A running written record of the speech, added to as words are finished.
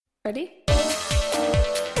Ready?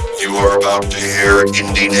 You are about to hear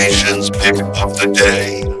Indie Nation's Pick of the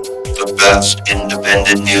Day, the best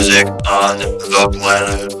independent music on the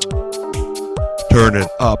planet. Turn it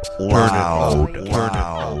up loud. Turn it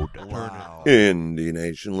loud. Indie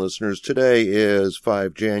Nation listeners, today is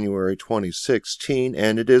 5 January 2016,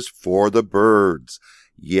 and it is For the Birds.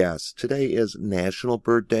 Yes, today is National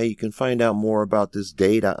Bird Day. You can find out more about this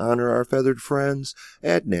day to honor our feathered friends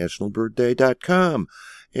at nationalbirdday.com.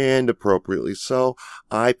 And appropriately so,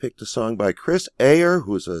 I picked a song by Chris Ayer,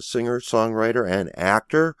 who's a singer, songwriter, and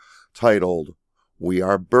actor, titled We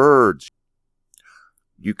Are Birds.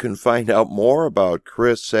 You can find out more about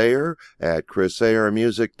Chris Ayer at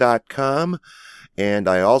chrisayermusic.com, and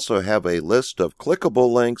I also have a list of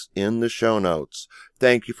clickable links in the show notes.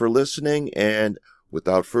 Thank you for listening, and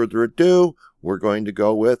without further ado, we're going to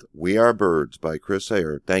go with We Are Birds by Chris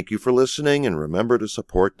Ayer. Thank you for listening, and remember to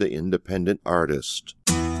support the independent artist.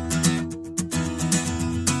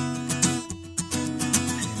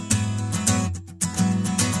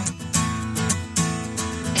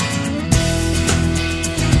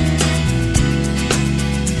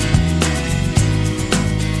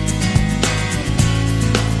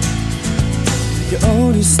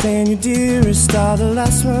 Oldest and your dearest are the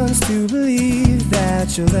last ones to believe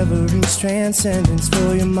that you'll ever reach transcendence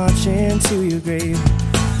for your march into your grave.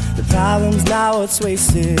 The problem's not what's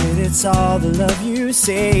wasted, it's all the love you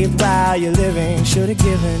saved while you're living. Should've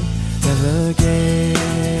given, never gave.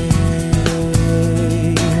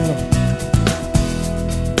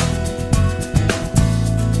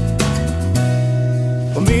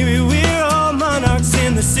 Or maybe we're all monarchs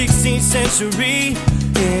in the 16th century,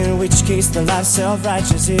 in which case the life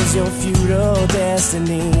self-righteous is your feudal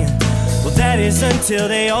destiny. Well, that is until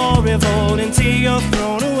they all revolt, until you're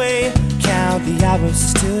thrown away. Count the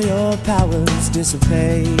hours till your powers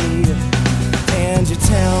dissipate. And you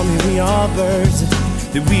tell me we are birds,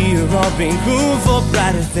 that we are all being groomed for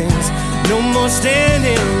brighter things. No more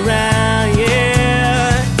standing around,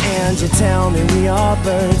 yeah. And you tell me we are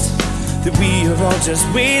birds, that we are all just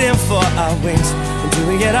waiting for our wings until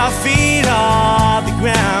we get our feet off the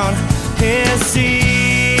ground and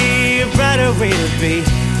see a brighter way to be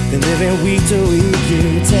than living week to week.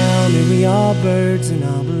 You tell me we are birds and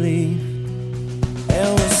I'll believe,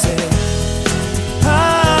 and we'll say,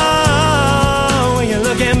 oh, when you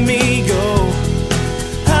look at me go,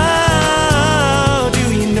 oh, do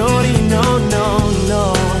you know, no,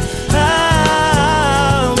 no,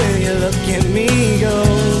 oh, when you look at me go,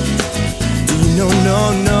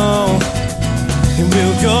 no, and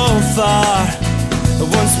we'll go far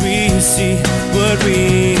once we see what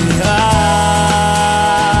we are.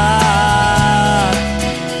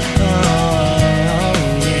 Oh,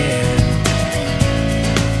 yeah.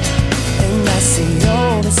 And I see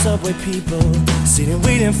all the subway people sitting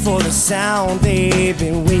waiting for the sound. They've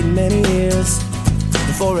been waiting many years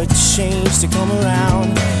for a change to come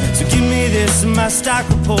around. So give me this, my stock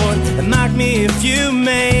report, and mark me if you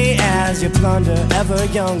may, as you plunder ever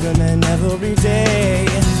younger men every day.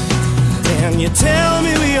 And you tell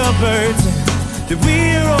me we are birds, that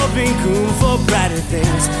we are all being cool for brighter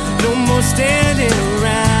things. No more standing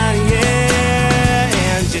around, yeah.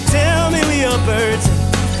 And you tell me we are birds,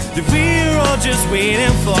 that we are all just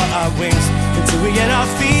waiting for our wings until we get our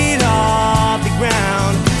feet off the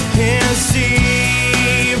ground and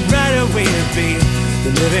see a brighter way to be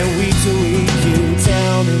than living week to week. You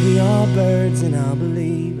tell me we are birds and I'll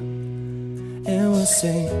believe, and we'll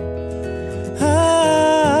sing,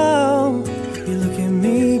 oh, you look at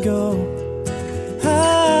me go,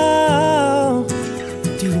 oh,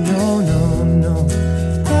 do you know, no,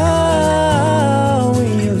 oh,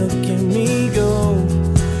 when you look at me go,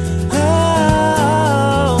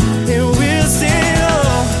 oh, and we'll sing,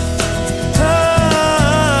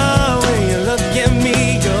 oh, when you look at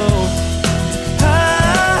me go,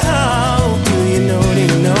 oh, do you know,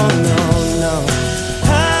 no,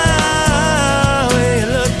 oh, when you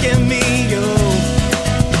look at me go,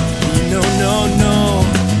 you know, no,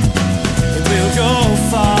 and we'll go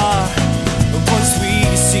far once we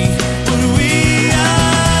see what we are.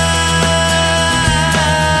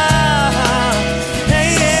 Hey,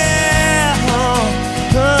 yeah, oh,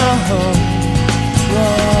 oh,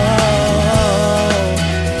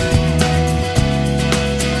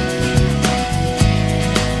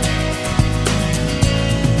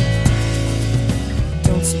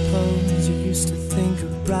 Don't suppose you used to think of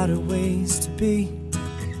brighter ways to be.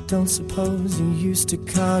 Don't suppose you used to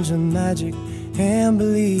conjure magic and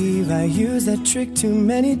believe. I used that trick too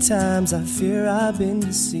many times, I fear I've been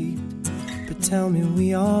deceived. But tell me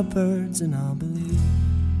we are birds and I'll believe.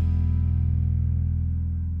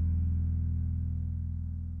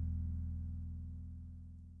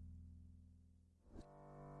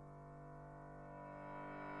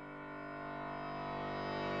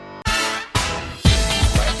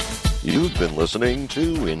 You've been listening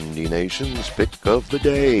to Indie Nation's Pick of the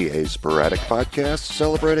Day, a sporadic podcast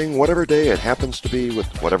celebrating whatever day it happens to be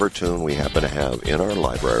with whatever tune we happen to have in our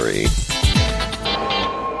library.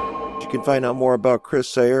 You can find out more about Chris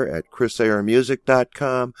Sayer at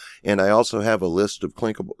chrissayermusic.com, and I also have a list of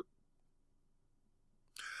clinkable...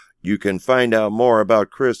 You can find out more about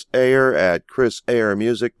Chris Ayer at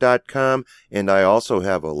chrissayermusic.com, and I also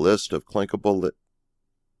have a list of clinkable...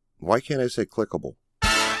 Why can't I say clickable?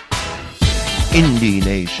 Indie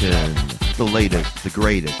Nation, the latest, the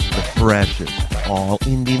greatest, the freshest, all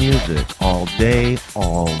indie music, all day,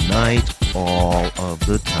 all night, all of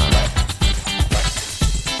the time.